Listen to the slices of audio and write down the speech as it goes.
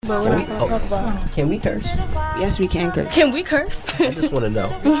But we're not going to talk about. Can we curse? Yes, we can curse. Can we curse? I just want to know.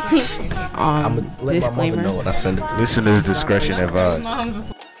 I'm going to let disclaimer. my mother know when I send it to her. Listeners' discretion advised.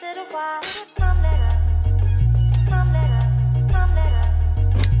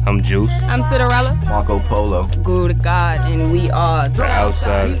 I'm Juice. I'm Cinderella. Marco Polo. Guru to God, and we are The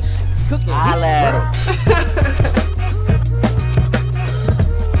Outsiders. Holla at us.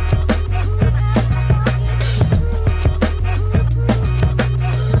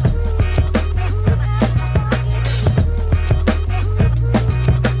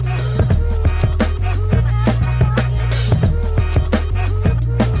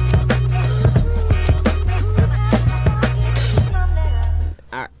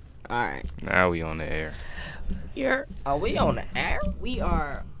 Now we on the air. Are we on the air? We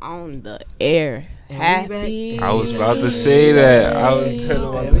are on the air. Happy. I was about to say that. I was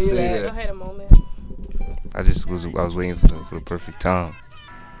about to say Go that. ahead a moment. I was waiting for the perfect time.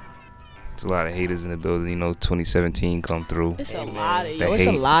 There's a lot of haters in the building. You know, 2017 come through. It's a lot of The it's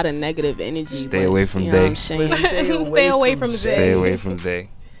a hate. lot of negative energy. Stay but, away from you know what they. I'm saying? Stay away from Stay away from they.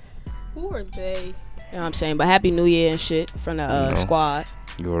 Who are they? You know what I'm saying? But happy New Year and shit from the You know. squad.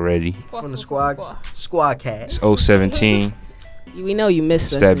 You already. From the squad cat. It's 017. We know you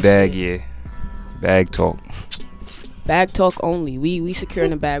missed It's us. that and bag, shit. yeah. Bag talk. Bag talk only. We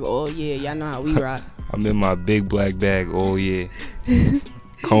securing the bag all year. Y'all know how we rock. I'm in my big black bag all year.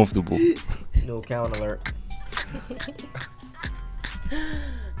 Comfortable. No count alert.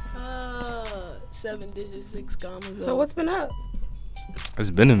 7 digits, 6 commas. So what's been up? It's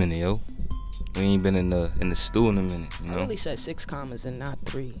been a minute, yo. We ain't been in the stew in a minute, you I know. really said 6 commas and not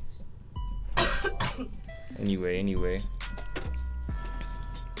 3. Anyway.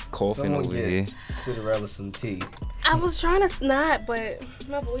 Coughing Someone over here. get Cinderella some tea. I was trying to not, but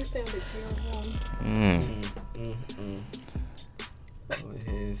my voice sounded terrible. Over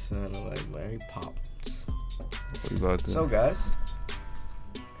here sounding like Mary Poppins. What you about to? So guys,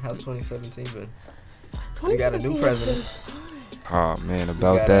 how's 2017 been? 2017 We got a new president. Oh man, We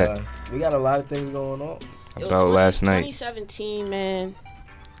about got, that. We got a lot of things going on. About last night. 2017, man.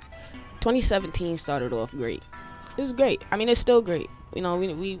 2017 started off great. It was great. I mean, it's still great. You know,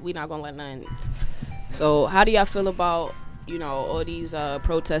 we not gonna let nothing. So, how do y'all feel about, you know, all these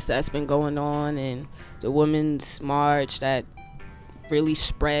protests that's been going on and the Women's March that really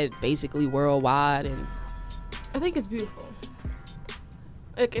spread basically worldwide? And I think it's beautiful.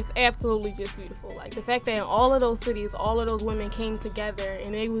 Like, it's absolutely just beautiful. Like, the fact that in all of those cities, all of those women came together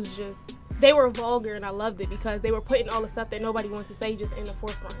and they were vulgar, and I loved it because they were putting all the stuff that nobody wants to say just in the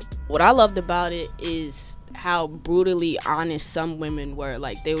forefront. what I loved about it is how brutally honest some women were.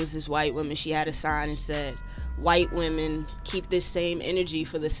 Like, there was this white woman, she had a sign and said, "White women, keep this same energy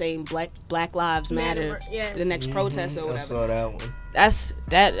for the same Black Lives Matter, Yes. the next protest or whatever." I saw that one.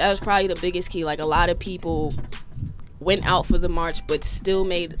 That was probably the biggest key. Like, a lot of people went out for the march but still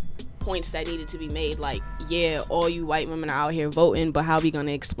made points that needed to be made. Like, yeah, all you white women are out here voting, but how we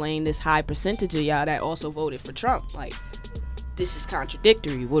gonna explain this high percentage of y'all that also voted for Trump? Like, this is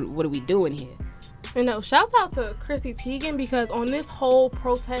contradictory. What are we doing here? You know, shouts out to Chrissy Teigen because on this whole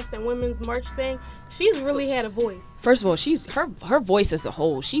protest and women's march thing, she's really had a voice. First of all, she's her voice as a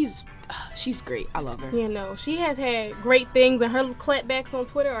whole, she's great. I love her. You know, she has had great things, and her clapbacks on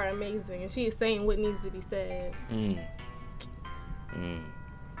Twitter are amazing, and she is saying what needs to be said.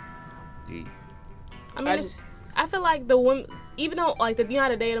 Deep. I mean, I feel like the women, even though, like, the Day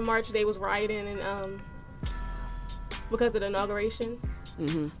of the March, they was rioting and because of the inauguration.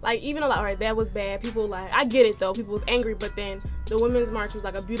 Mm-hmm. Like, even though, like, all right, that was bad. People, like, I get it, though. People was angry, but then the Women's March was,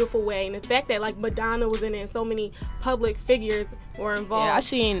 like, a beautiful way. And the fact that, like, Madonna was in it and so many public figures were involved. Yeah, I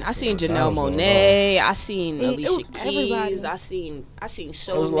seen Janelle Monáe. I seen Alicia Keys. everybody. I seen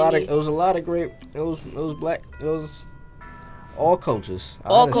so It was many. a lot of great. It was black. It was all cultures.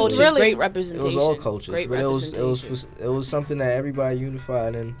 All honestly. cultures, Really? great It representation. was all cultures. Great but representation. it was something that everybody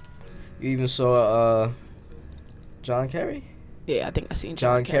unified, and you even saw John Kerry. Yeah, I think I seen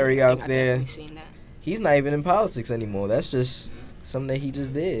John Kerry out I there. definitely seen that. He's not even in politics anymore. That's just something that he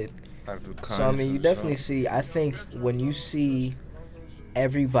just did. So I mean, you definitely see. I think when you see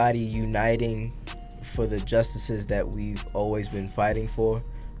everybody uniting for the justices that we've always been fighting for,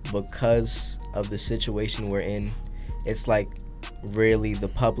 because of the situation we're in, it's like really the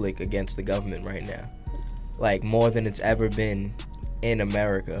public against the government right now. Like, more than it's ever been in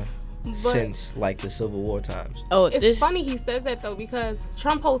America since, like, the Civil War times. Oh, It's funny he says that, though, because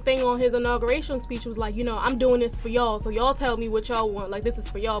Trump whole thing on his inauguration speech was like, you know, I'm doing this for y'all, so y'all tell me what y'all want. Like, this is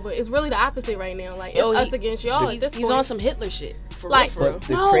for y'all. But it's really the opposite right now. Like, it's us against y'all at this He's point. on some Hitler shit. Like, but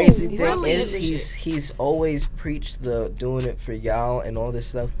the crazy thing is he's always preached the doing it for y'all and all this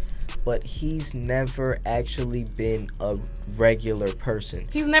stuff, but he's never actually been a regular person.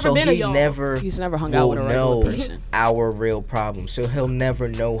 He's never been a y'all. He's never hung out with a regular person. Our real problems, so he'll never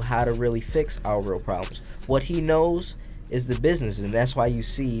know how to really fix our real problems. What he knows is the business, and that's why you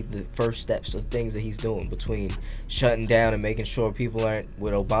see the first steps of things that he's doing, between shutting down and making sure people aren't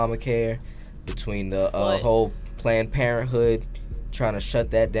with Obamacare, between the whole Planned Parenthood, trying to shut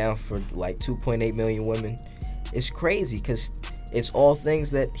that down for like 2.8 million women. It's crazy because it's all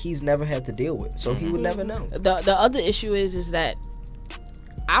things that he's never had to deal with, so he would never know. The other issue is that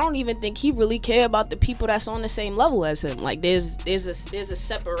I don't even think he really care about the people that's on the same level as him. Like there's a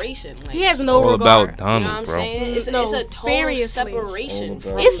separation. Like, he has no all regard. About Donald, you know what I'm bro. saying? It's a total separation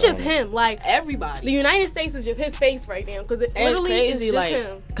from it's just him. Like everybody. The United States is just his face right now because it literally crazy, is just like,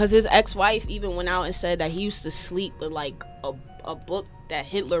 him. Because his ex-wife even went out and said that he used to sleep with like a book that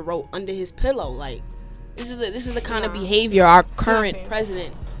Hitler wrote under his pillow. Like this is the kind of behavior our current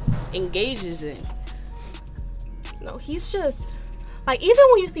president engages in. No, he's just like, even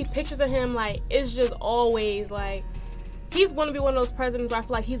when you see pictures of him, like, it's just always like he's going to be one of those presidents where I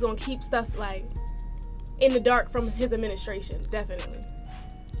feel like he's going to keep stuff like in the dark from his administration. Definitely.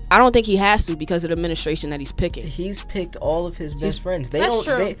 I don't think he has to because of the administration that he's picking. He's picked all of his best friends. Most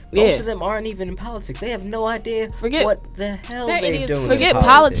of them aren't even in politics. They have no idea what the hell they're doing. Forget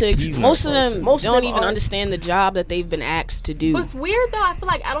politics. Most of them don't even understand the job that they've been asked to do. But it's weird though. I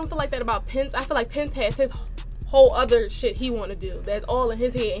don't feel like that about Pence. I feel like Pence has his whole other shit he want to do. That's all in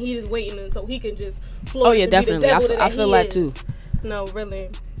his head, and he just waiting until he can just flourish. Oh yeah, definitely. I feel that too. No, really.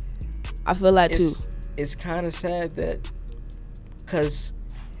 I feel that too. It's kind of sad that because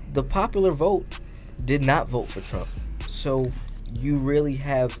the popular vote did not vote for Trump, so you really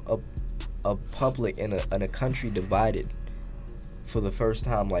have a public and a country divided for the first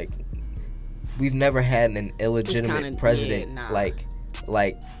time. Like we've never had an illegitimate president like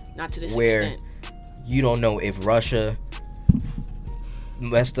not to this where extent. You don't know if Russia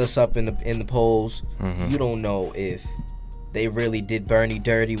messed us up in the polls. You don't know if they really did Bernie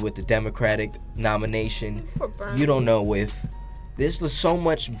dirty with the Democratic nomination. You don't know if there's so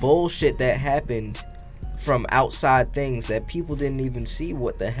much bullshit that happened from outside things that people didn't even see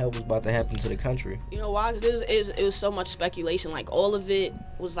what the hell was about to happen to the country. You know why? Because it was so much speculation. Like, all of it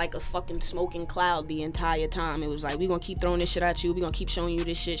was like a fucking smoking cloud the entire time. It was like, we're going to keep throwing this shit at you. We're going to keep showing you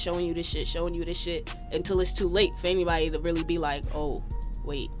this shit, showing you this shit, showing you this shit, until it's too late for anybody to really be like, oh,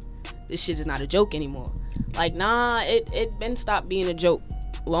 wait, this shit is not a joke anymore. Like, nah, it been stopped being a joke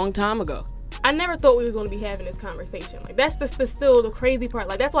a long time ago. I never thought we was going to be having this conversation. Like, that's still the crazy part.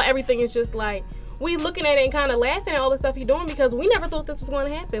 Like, that's why everything is just like, we looking at it and kind of laughing at all the stuff he's doing because we never thought this was going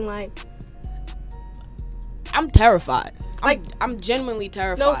to happen. Like, I'm terrified. Like, I'm genuinely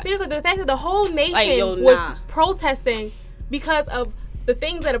terrified. No, seriously, the fact that the whole nation was protesting because of the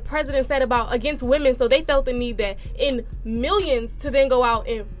things that a president said against women, so they felt the need that in millions to then go out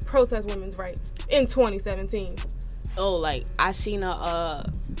and protest women's rights in 2017. Oh, like, I seen a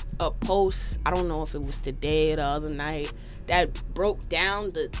post, I don't know if it was today or the other night, that broke down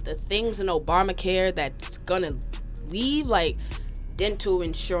the things in Obamacare that's gonna leave, like dental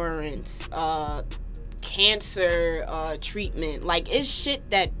insurance, cancer treatment. Like, it's shit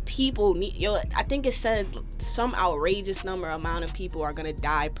that people need. Yo, I think it said some outrageous amount of people are gonna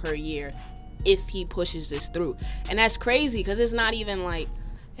die per year if he pushes this through. And that's crazy because it's not even like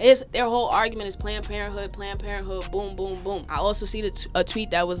their whole argument is Planned Parenthood, boom, boom, boom. I also see a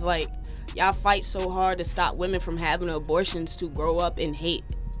tweet that was like, y'all fight so hard to stop women from having abortions to grow up and hate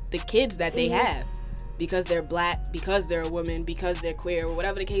the kids that they have because they're black, because they're a woman, because they're queer, or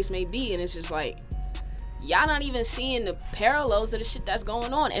whatever the case may be. And it's just like, y'all not even seeing the parallels of the shit that's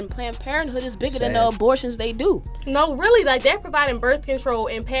going on. And Planned Parenthood is bigger than the abortions they do. No, really, like, they're providing birth control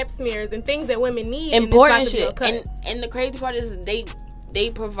and pap smears and things that women need. Important shit. And the crazy part is they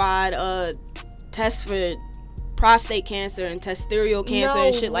provide tests for prostate cancer and testicular cancer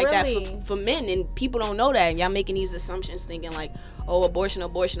and shit like that for men, and people don't know that, and y'all making these assumptions thinking like, oh, abortion.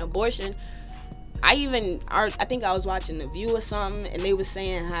 I think I was watching The View or something, and they were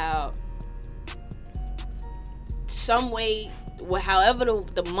saying how some way, however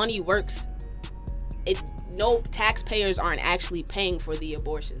the money works, no taxpayers aren't actually paying for the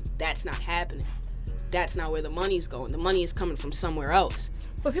abortions. That's not happening. That's not where the money's going. The money is coming from somewhere else.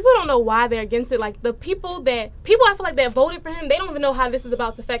 But people don't know why they're against it. Like, the people I feel like that voted for him, they don't even know how this is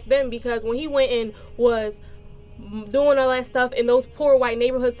about to affect them, because when he went and was doing all that stuff in those poor white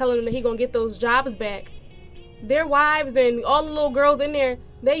neighborhoods telling them that he gonna get those jobs back, their wives and all the little girls in there,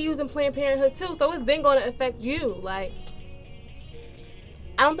 they using Planned Parenthood too, so it's then gonna affect you. Like,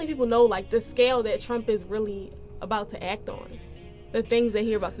 I don't think people know like the scale that Trump is really about to act on. The things that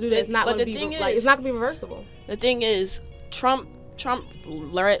he's about to do, that's not going to be like, it's not going to be reversible. The thing is, Trump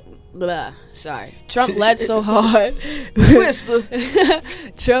led so hard.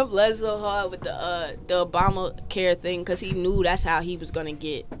 Trump led so hard with the Obamacare thing because he knew that's how he was going to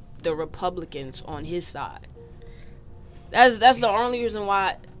get the Republicans on his side. That's the only reason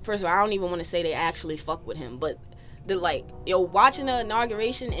why. First of all, I don't even want to say they actually fuck with him, but watching the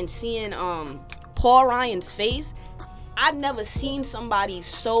inauguration and seeing Paul Ryan's face, I've never seen somebody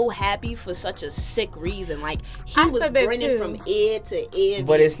so happy for such a sick reason. Like, he was grinning from ear to ear.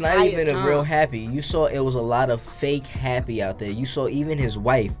 But it's not even a real happy. You saw it was a lot of fake happy out there. You saw even his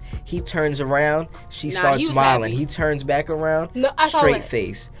wife. He turns around, she starts smiling. Happy. He turns back around, straight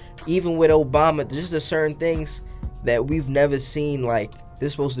face. Even with Obama, just there's certain things that we've never seen. Like, this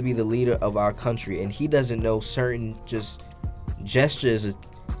is supposed to be the leader of our country, and he doesn't know certain just gestures.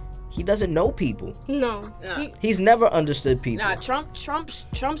 He doesn't know people. No. He's never understood people. Nah,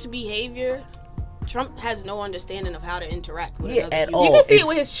 Trump's behavior, Trump has no understanding of how to interact with another at human. all. You can see it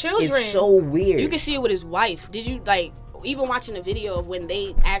with his children. It's so weird. You can see it with his wife. Did you, even watching the video of when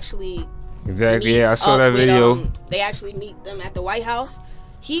they actually Exactly, yeah, I saw that video. They actually meet them at the White House.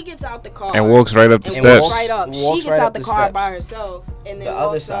 He gets out the car and walks right up the steps. She gets out the car by herself and then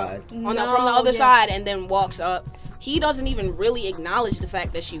walks up from the other side and then walks up. He doesn't even really acknowledge the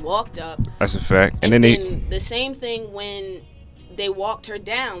fact that she walked up. That's a fact. And then the same thing when they walked her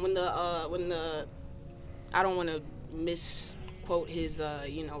down. When the I don't want to misquote his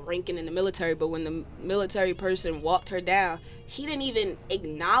ranking in the military, but when the military person walked her down, he didn't even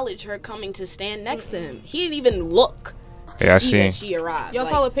acknowledge her coming to stand next to him. He didn't even look. I seen. That she arrived. Y'all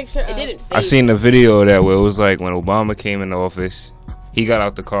saw a picture. It didn't. I seen the video of that where it was like when Obama came into office, he got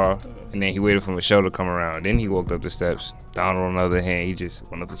out the car and then he waited for Michelle to come around. Then he walked up the steps. Donald, on the other hand, he just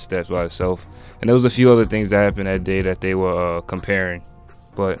went up the steps by himself. And there was a few other things that happened that day that they were comparing,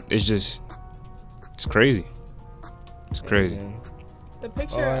 but it's crazy. It's crazy. The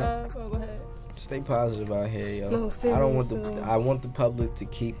picture of. Oh, go ahead. Stay positive out here, yo. No, seriously. I want the public to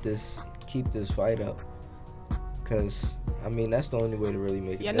keep this fight up. Because, I mean, that's the only way to really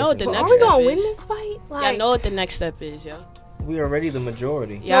make it. Yeah, know what the next step is. Are we going to win this fight? Like, know what the next step is, yo. We already the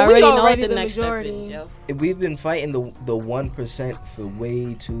majority. Yeah, I already know what the next step is, yo. We've been fighting the 1% for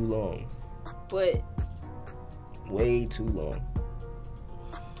way too long. But. Way too long.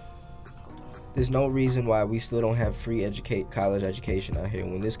 There's no reason why we still don't have free college education out here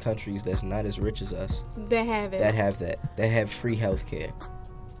when there's countries that's not as rich as us. That have it. That have free health care.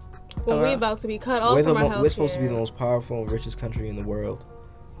 Well, we're about to be cut off from our health care. We're supposed to be the most powerful and richest country in the world.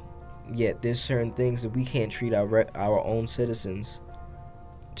 Yet there's certain things that we can't treat our own citizens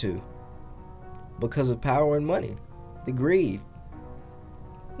to because of power and money, the greed.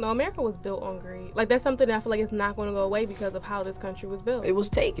 No, America was built on greed. Like, that's something that I feel like it's not going to go away because of how this country was built. It was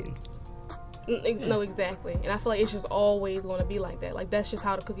taken. No, exactly. And I feel like it's just always going to be like that. Like, that's just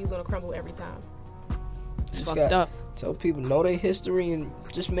how the cookie's going to crumble every time. It's fucked up. Tell people know their history and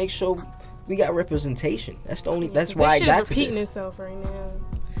just make sure we got representation. That's the only. That's why I got to this. This shit is repeating itself right now.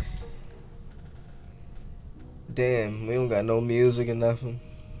 Damn, we don't got no music or nothing.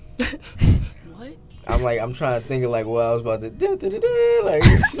 What? I'm trying to think of like what I was about to do. Like,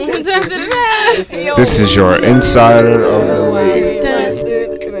 this is your insider of the week.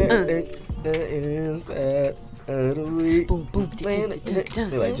 The inside of the week. Boom, boom.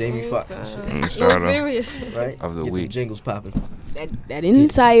 Feel like Jamie Foxx and shit. Insider right? of the Get week. The jingles popping. That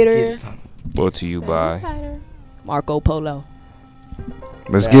insider. Brought to you by Marco Polo.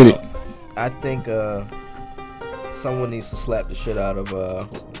 Let's get it. I think someone needs to slap the shit out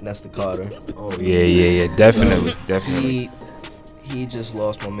of Nesta Carter. Oh yeah, definitely. He just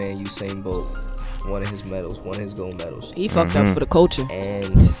lost my man Usain Bolt, one of his gold medals. He fucked up for the culture,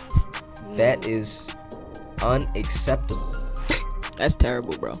 and that is unacceptable. That's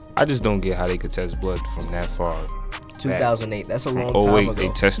terrible, bro. I just don't get how they could test blood from that far. 2008. That's a long time ago. They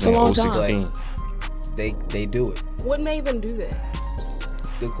tested in 2016. They do it. What made them do that?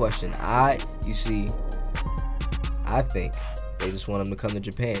 Good question. I think they just want him to come to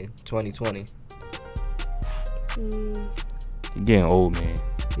Japan 2020. He's getting old, man.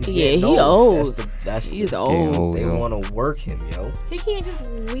 He old. He's old. They want to work him, yo. He can't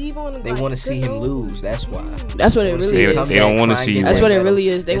just leave on. They want to see him lose. That's why. That's what it really is. They don't want to see you. That's what it really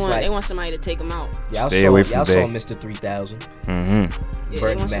is. They want somebody to take him out. Stay away from y'all saw Mr. 3000.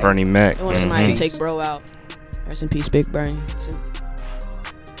 Bernie Mac. They want somebody to take bro out. Rest in peace, Big Bernie.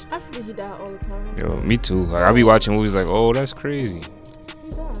 I forget he died all the time. Yo, me too. Like, I be watching movies like, oh, that's crazy. He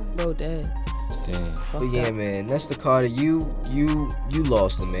died. Bro dead. Damn. But yeah, man, Nestor Carter, you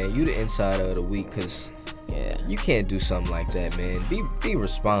lost it, man. You the insider of the week, cause you can't do something like that, man. Be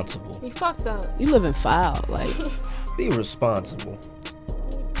responsible. You fucked up. You living foul, like. Be responsible.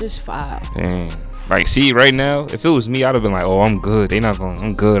 Just foul. Dang. Like, see, right now, if it was me, I'd have been like, oh, I'm good.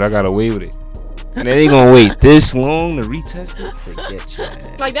 I'm good. I got away with it. And then they gonna wait this long to retest it? To get your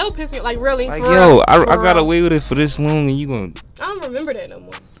ass. Like, that would piss me off. Like, really? Like, yo, I got away with it for this long, and you gonna... I don't remember that no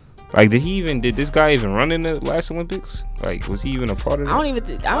more. Like, did this guy even run in the last Olympics? Like, was he even a part of that? I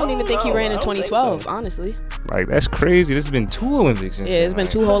don't even think he ran in 2012, honestly. Like, that's crazy. There's been 2 Olympics since. Yeah, it's been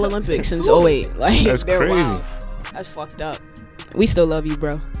 2 whole Olympics since 08. Like, that's crazy. Wild. That's fucked up. We still love you,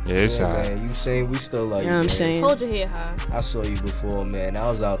 bro. Yeah, it's man, you saying we still love you. You know what I'm saying? Hold your head high. I saw you before, man. I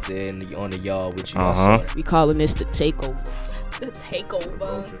was out there on the yard with you. We calling this the takeover. The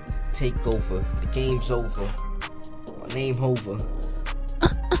takeover. Take over. The game's over. My name Hover.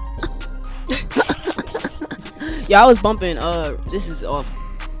 Yeah, I was bumping. This is off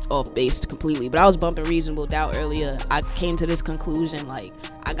base completely, but I was bumping Reasonable Doubt earlier. I came to this conclusion, like,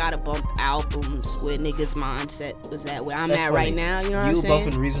 I gotta bump albums where niggas' mindset was at where I'm at funny. Right now. You know what I'm saying? You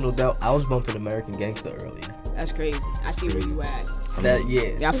bumping Reasonable Doubt. I was bumping American Gangster earlier. That's crazy. I see where you at.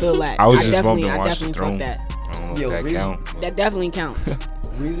 Yeah, I feel that. I was just bumping Watch the Throne. That. I don't know if that counts. That definitely counts.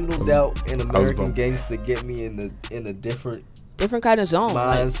 Reasonable Doubt and American Gangster get me in a different kind of zone,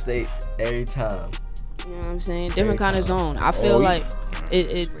 mind state every time. You know what I'm saying? Different kind of zone. I feel like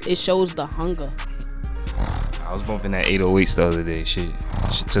it shows the hunger. I was bumping that 808s the other day. Shit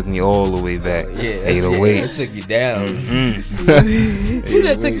took me all the way back. 808s. Yeah, it took you down. He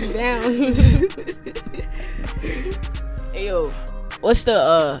just took you down. Hey yo, what's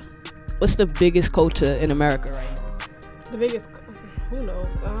the biggest culture in America right now? The biggest, who knows?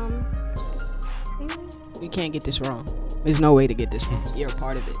 We can't get this wrong. There's no way to get this wrong. You're a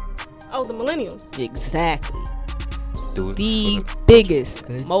part of it. Oh, the millennials. Exactly. The biggest,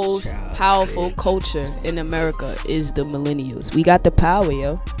 most powerful culture in America is the millennials. We got the power,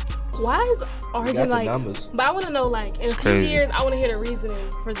 yo. Why is arguing like? Numbers. But I want to know, like, in a few years, I want to hear the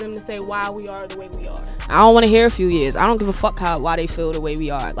reasoning for them to say why we are the way we are. I don't want to hear a few years. I don't give a fuck why they feel the way we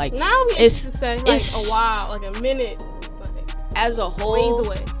are. Like, now we it's to say like a while, like a minute, like, as a whole. Ways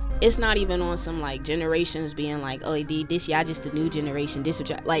away. It's not even on some like generations being like, oh, this y'all just the new generation. This what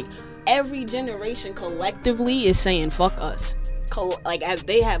y'all like. Every generation collectively is saying fuck us. Like, as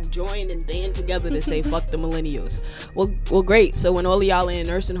they have joined and band together to say fuck the millennials. Well, great. So when all of y'all are in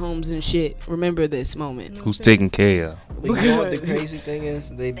nursing homes and shit, remember this moment. Who's taking care of? You know what the crazy thing is?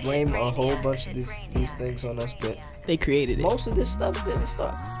 They blame a whole bunch of these things on us, but they created it. Most of this stuff didn't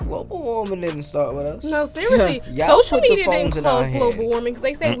start. Global warming didn't start with us. No, seriously. Social media didn't cause global warming because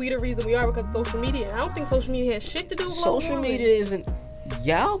they say we the reason we are because of social media. I don't think social media has shit to do with global warming. Social media isn't.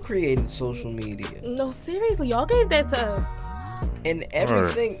 Y'all created social media. No, seriously. Y'all gave that to us. And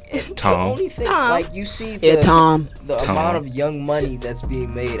everything, Tom. The only thing, like, you see the amount of young money that's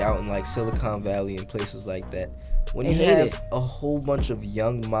being made out in like Silicon Valley and places like that. When you have a whole bunch of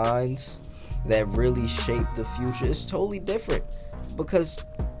young minds that really shape the future, it's totally different. Because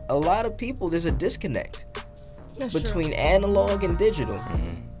a lot of people, there's a disconnect between analog and digital.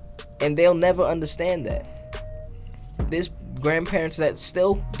 Mm-hmm. And they'll never understand that. There's grandparents that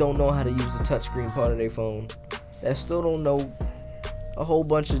still don't know how to use the touchscreen part of their phone. That still don't know a whole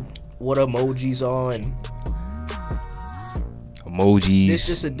bunch of what emojis are and emojis. There's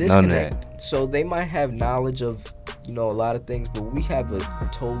just a disconnect. So they might have knowledge of, a lot of things, but we have a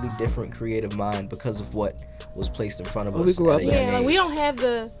totally different creative mind because of what was placed in front of us. We grew up. Yeah, like we don't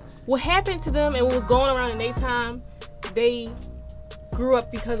have what happened to them and what was going around in their time. They grew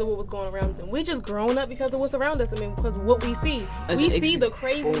up because of what was going around them. We're just grown up because of what's around us. I mean, because of what we see. We see the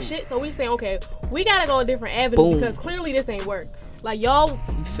crazy shit, so we say, okay, we gotta go a different avenue because clearly this ain't work. Like, y'all,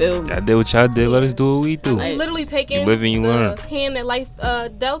 you feel me? I did what y'all did. Let us do what we do. Like, literally taking the hand that life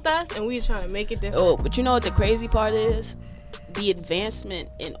dealt us, and we just trying to make it different. Oh, but you know what the crazy part is? The advancement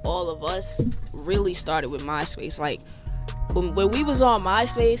in all of us really started with MySpace. Like, when we was on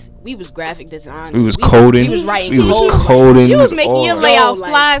MySpace, we was graphic design. We was coding. We was writing code. We was coding. You was making your layout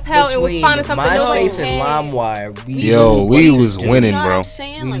fly as hell and was finding something MySpace and LimeWire. We was winning, bro.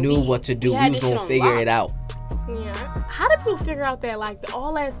 We knew what to do. We was gonna figure it out. Yeah. How did people figure out that, like,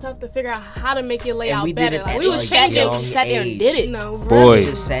 all that stuff to figure out how to make your layout better? Like, we was changing. We sat there and did it. No,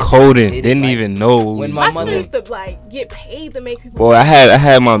 boy, coding. Didn't even know. When my mother used to, like, get paid to make people. Boy, I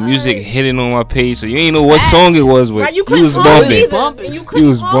had my music hidden on my page, so you ain't know what song it was with. Right, you was bumping. You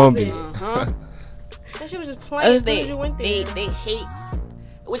was bumping. That shit was just playing as soon as you went there. They hate.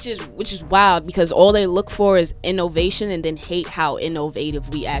 which is wild because all they look for is innovation and then hate how innovative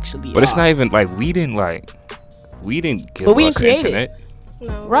we actually are. But it's not even like we didn't give us the internet.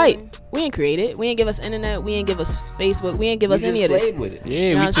 No, right. We didn't create it. We didn't give us internet. We didn't give us Facebook. We didn't give us any of this. With it. Yeah,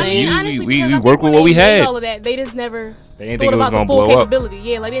 you know what I'm saying? Honestly, we work with what we had. All of that, they just never they didn't think it was gonna blow capability.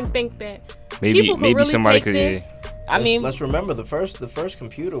 Yeah, like they didn't think that maybe really somebody could. Yeah. I mean, let's remember the first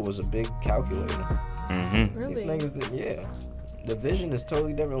computer was a big calculator. Mm-hmm. Really? These niggas, yeah. The Vision is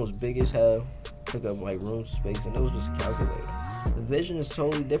totally different. It was big as hell. Took up like room space, and it was just a calculator. The Vision is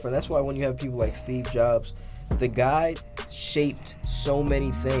totally different. That's why when you have people like Steve Jobs, the guy shaped so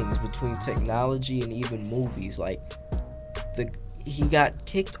many things between technology and even movies. Like he got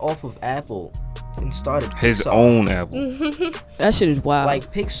kicked off of Apple and started his Pixar. own Apple. that shit is wild.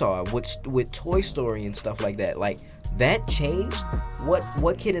 Like Pixar with Toy Story and stuff like that. Like that changed.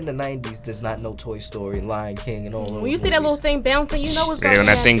 What kid in the 90s does not know Toy Story, Lion King, and all those When you see movies? that little thing bouncing, you know what's going Yeah, on.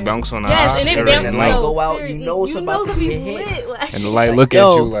 when that thing bounce on the yes, eye, and it everything bounces. the light low. go out, you know it's about to be a hit. lit. Like, And the light look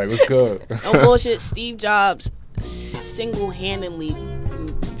Yo. at you like, what's good? No bullshit. Steve Jobs single-handedly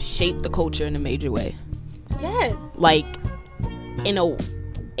shaped the culture in a major way. yes. Like in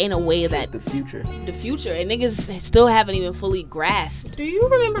a way that The future. the future and niggas still haven't even fully grasped. Do you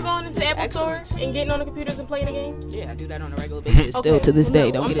remember going into the Apple Excellence. store and getting on the computers and playing the games? Yeah, I do that on a regular basis. Still Okay, to this day.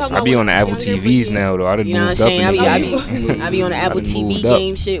 no, Don't I'm get it talking twisted. I be on the Apple Younger TVs kids. now though. I done You know what I'm moved up saying? in the I game. be on the Apple done TV moved up.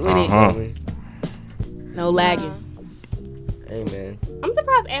 game shit with Uh-huh. it. No lagging. Hey man. I'm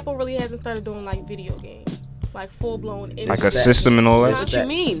surprised Apple really hasn't started doing like video games, like full blown. Like a That- system and all that. What you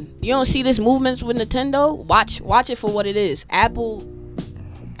mean? You don't see this movements with Nintendo? Watch it for what it is. Apple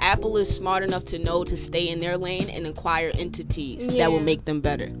is smart enough to know to stay in their lane and acquire entities that will Yeah. make them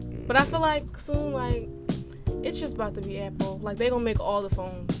better. But I feel like soon, like it's just about to be Apple. Like they gonna make all the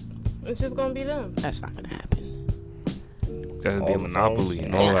phones. It's just gonna be them. That's not gonna happen. That'd be a All the monopoly phones.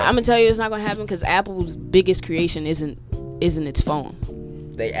 and all I'm that. gonna tell you it's not gonna happen because Apple's biggest creation isn't its phone.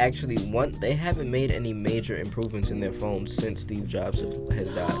 They actually they haven't made any major improvements in their phones since Steve Jobs has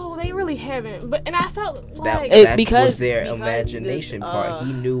died. Oh, they really haven't. But and I felt That, like, that because- was their because imagination the, part.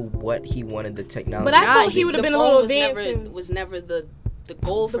 He knew what he wanted the technology. But I thought he would have The been a phone little was advanced. was never the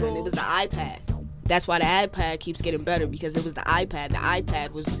goal for him. It was the iPad. That's why the iPad keeps getting better because it was the iPad. The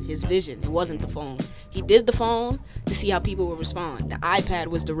iPad was his vision. It wasn't the phone. He did the phone to see how people would respond. The iPad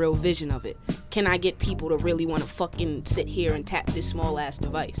was the real vision of it. Can I get people to really want to fucking sit here and tap this small ass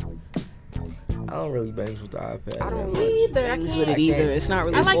device? I don't really bangs with the iPad. I don't that Me much. either. I Things can't. with it I either. can't. It's not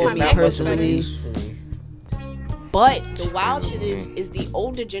really I like for my me MacBook Not much personally. use for me. But the wild shit is the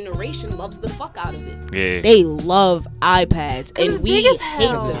older generation loves the fuck out of it. Yeah. They love iPads, It's and we big as hate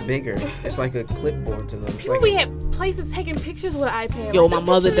hell. It's them. bigger. It's like a clipboard to them. It's People like be at places taking pictures with an iPad. Yo, Like, my that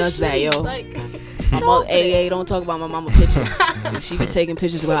mother picture does is that, shitty. yo. Like, My mother, hey, don't talk about my mama pictures. She be taking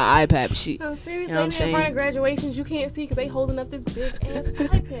pictures with her iPad. But she, no, seriously, You know what I'm in front saying? of graduations, you can't see because they holding up this big ass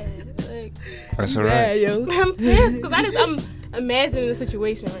iPad. Like, That's all right. yo. I'm pissed because I'm imagining the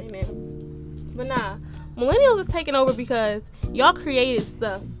situation right now. But nah, millennials is taking over because y'all created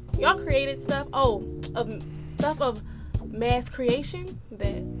stuff. Y'all created stuff. Oh, stuff of mass creation.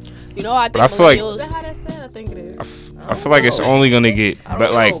 That You know, I But I think feel like- is millennials. that how that said? I think it is. I feel like it's only gonna get, I don't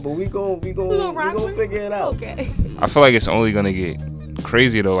but like know, but we We gonna gonna rock with it? figure it out. Okay. I feel like it's only gonna get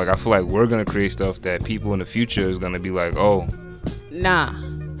crazy though. Like I feel like we're gonna create stuff that people in the future is gonna be like, oh, Nah.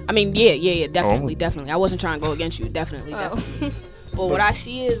 I mean, yeah, definitely, Oh. definitely. I wasn't trying to go against you, definitely. Oh. But what I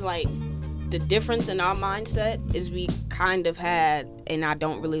see is like the difference in our mindset is we kind of had, and I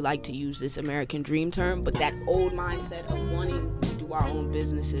don't really like to use this American dream term, but that old mindset of wanting to do our own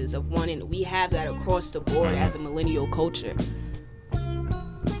businesses, of wanting, we have that across the board as a millennial culture.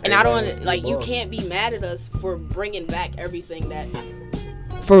 And I don't, like, you can't be mad at us for bringing back everything that,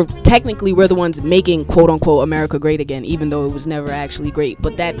 for technically we're the ones making quote unquote America great again, even though it was never actually great.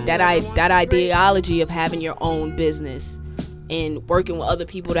 But that ideology of having your own business and working with other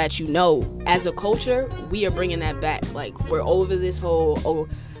people that you know, as a culture, we are bringing that back. Like, we're over this whole, oh,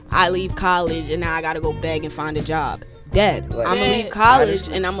 I leave college and now I gotta go beg and find a job. Dead. Like, I'm gonna leave Dead. college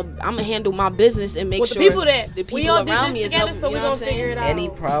honestly, and I'm gonna handle my business and make With sure the people that the we people all did around this me is together, helping. so You we know what I'm gonna figure saying? it out. Any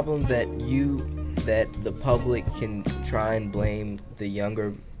problem that the public can try and blame the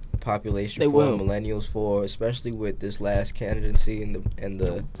younger population They for, will. millennials for, especially with this last candidacy and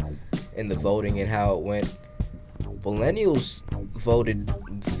the voting and how it went. Millennials voted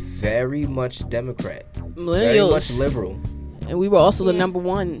very much Democrat, very much Millennials, liberal. and we were also the Yeah. number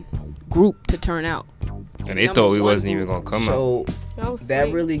one group to turn out. and they thought we wasn't even gonna come out. So Y'all that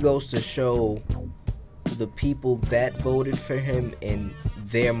straight. really goes to show the people that voted for him and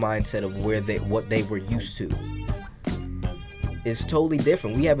their mindset of what they were used to. is totally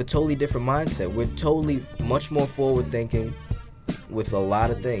different. We have a totally different mindset. We're totally much more forward thinking with a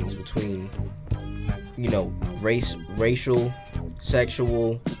lot of things between, you know, racial,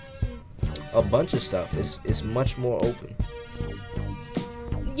 sexual, a bunch of stuff. It's much more open.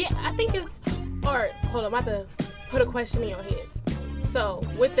 Yeah, I think it's. Alright, hold on. I'm about to put a question in your heads. So,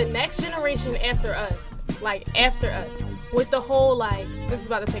 with the next generation after us, with the whole, like, this is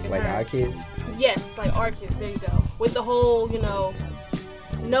about to take a turn. Like our kids? Yes, like our kids, there you go. With the whole, you know,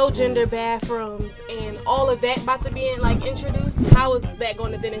 no gender bathrooms and all of that about to be introduced, how is that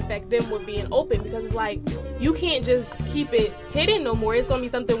going to then affect them with being open? Because it's like, you can't just keep it hidden no more. It's going to be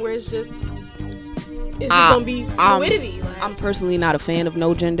something where it's just going to be fluidity. I'm personally not a fan of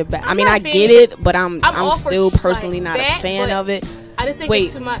no gender I mean, I get it, but I'm still personally not a fan of it. I just think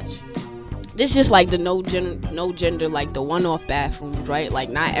it's too much. This is like the no gender, like the one-off bathrooms, right? Like,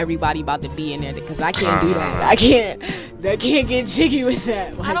 not everybody about to be in there, because I can't do that. I can't get jiggy with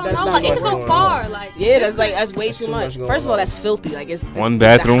that. Like, I don't know. Like, it can go far. Like, yeah, that's way too much. First of all, that's filthy. Like, it's one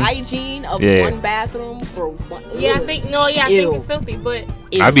bathroom. The hygiene of one bathroom for one. Yeah, I think it's filthy, but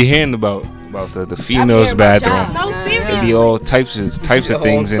I be hearing about the females' bathroom. No, seriously. There be all types of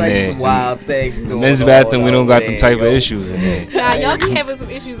things in there. Wild things. Men's bathroom, we don't got them type of issues in there. Nah, y'all be having some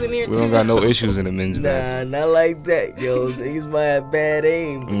issues in there too. We don't got no issues in the men's bathroom. Nah, not like that, yo. Niggas might have bad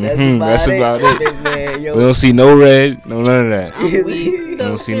aim. That's about it. Man, yo. We don't see no red, no none of that. I'm weak. We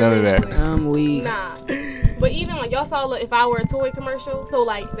don't see none of that. I'm weak. Nah. But even like y'all saw If I Were a Toy commercial, so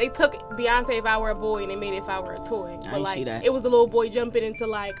like they took Beyonce If I Were a Boy and they made it If I Were a Toy. But I like see that. it was a little boy jumping into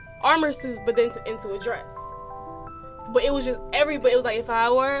like armor suit, but then into a dress. But it was just it was like If I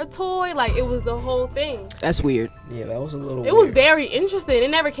Were a Toy, like it was the whole thing. That's weird. Yeah, that was a little. It was very interesting.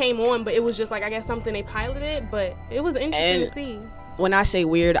 It never came on, but it was just like I guess something they piloted. But it was interesting to see. When I say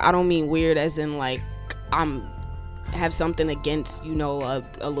weird, I don't mean weird as in like have something against, you know,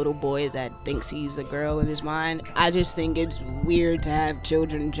 a little boy that thinks he's a girl in his mind. I just think it's weird to have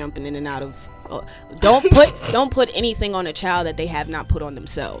children jumping in and out of don't put anything on a child that they have not put on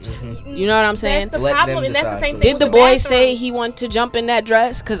themselves. Mm-hmm. You know what I'm saying? That's the problem, and that's the same thing. Did the boy say he wanted to jump in that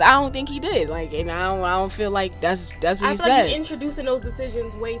dress? Because I don't think he did. Like, and I don't feel like that's what he said. I feel like you're introducing those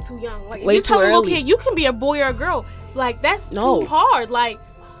decisions way too young. Like, way you too tell early. A little kid you can be a boy or a girl. Like, that's too hard. Like,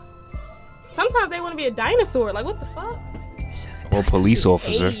 sometimes they want to be a dinosaur. Like, what the fuck? Or police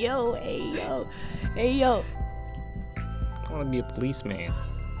officer. Hey yo. I want to be a policeman.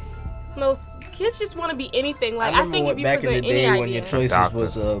 No, kids just want to be anything. Like, I think if you back in the day when your choices doctor.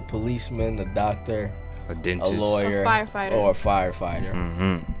 was a policeman, a doctor, a dentist, a lawyer, a firefighter, or a firefighter.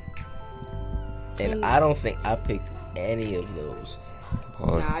 Mm-hmm. And I don't think I picked any of those.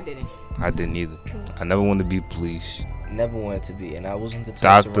 Nah, I didn't. I didn't either. I never wanted to be police. Never wanted to be, and I wasn't the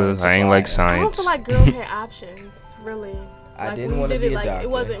type doctor. I ain't like I science. don't feel like girls had options, really. I didn't want to be a doctor. It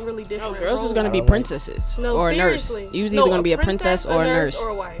wasn't really different. No, girls was gonna be princesses or a nurse. You was either gonna be a princess or a nurse or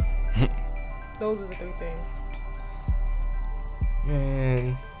a wife. Those are the three things.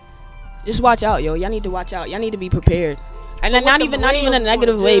 Man, just watch out, yo. Y'all need to watch out. Y'all need to be prepared, and then not even a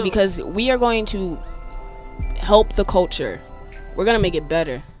negative way, because we are going to help the culture. We're gonna make it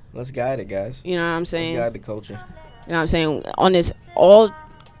better. Let's guide it, guys. You know what I'm saying? Let's guide the culture. You know what I'm saying? On this all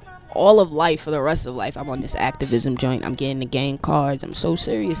of life, for the rest of life, I'm on this activism joint. I'm getting the gang cards. I'm so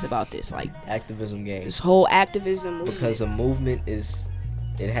serious about this, like activism game. This whole activism movement. Because a movement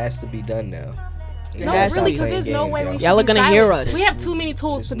it has to be done now. No, really, because there's no way y'all are gonna hear us. We have too many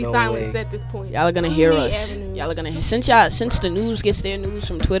tools to be silenced at this point. Y'all are gonna hear us. Y'all are gonna hear. Since the news gets their news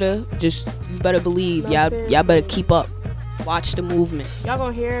from Twitter, just you better believe y'all better keep up. Watch the movement. Y'all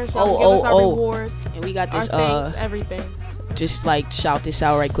gonna hear us. Y'all give us our rewards. And we got this thanks, everything. Just like shout this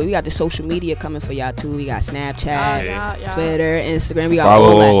out right quick. We got the social media coming for y'all too. We got Snapchat, Twitter, Instagram. We got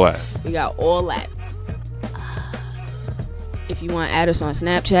all that. We got all that. If you want to add us on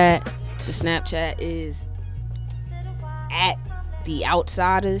Snapchat, the Snapchat is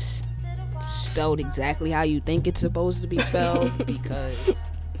 @TheOutsiders, spelled exactly how you think it's supposed to be spelled, because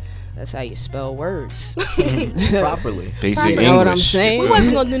that's how you spell words properly. Basic English. You know what I'm saying? We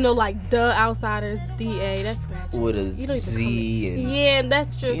wasn't gonna do no like The Outsiders, DA. That's ratchet. With a Z and yeah,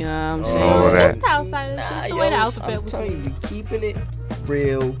 that's just. You know what I'm saying? That's The Outsiders. Just the way the alphabet I'm was. telling you, keeping it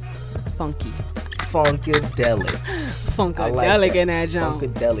real, funky, funkadelic. Funkadelic in that jump.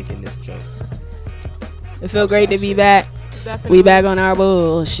 Funkadelic in this joint. It feel great to be back. Definitely. We back on our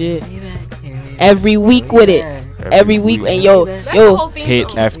bullshit. Every week with it. Every week. And yo,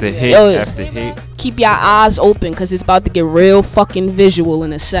 hit after hit after hit. Keep your eyes open, because it's about to get real fucking visual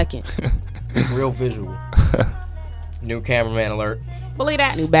in a second. Real visual. New cameraman alert. Believe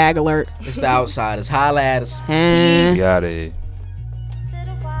that. New bag alert. It's The Outsiders. Holla at us. Got it.